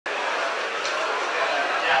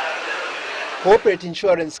Corporate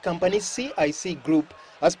insurance company CIC Group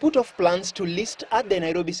has put off plans to list at the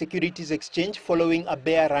Nairobi Securities Exchange following a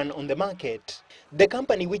bear run on the market. The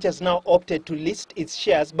company, which has now opted to list its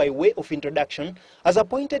shares by way of introduction, has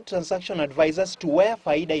appointed transaction advisors to where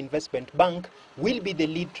Faida Investment Bank will be the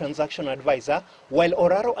lead transaction advisor, while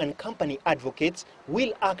Oraro and Company Advocates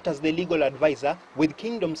will act as the legal advisor, with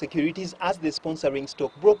Kingdom Securities as the sponsoring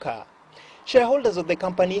stockbroker. Shareholders of the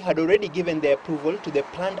company had already given their approval to the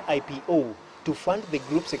planned IPO to fund the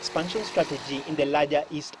group's expansion strategy in the larger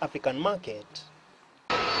East African market.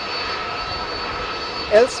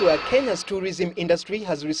 Elsewhere, Kenya's tourism industry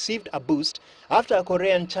has received a boost after a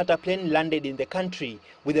Korean charter plane landed in the country,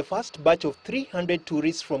 with the first batch of 300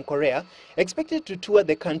 tourists from Korea expected to tour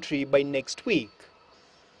the country by next week.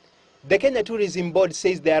 The Kenya Tourism Board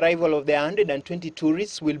says the arrival of the 120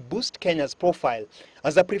 tourists will boost Kenya's profile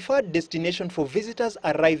as a preferred destination for visitors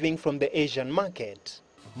arriving from the Asian market.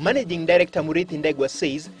 Managing Director Murithi Ndegwa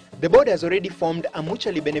says the board has already formed a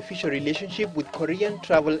mutually beneficial relationship with Korean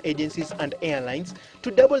travel agencies and airlines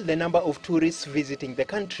to double the number of tourists visiting the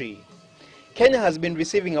country. Kenya has been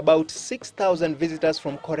receiving about 6,000 visitors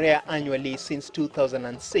from Korea annually since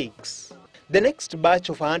 2006. The next batch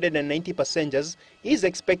of 190 passengers is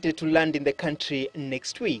expected to land in the country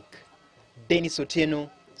next week. Denis Otieno,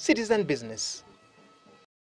 Citizen Business.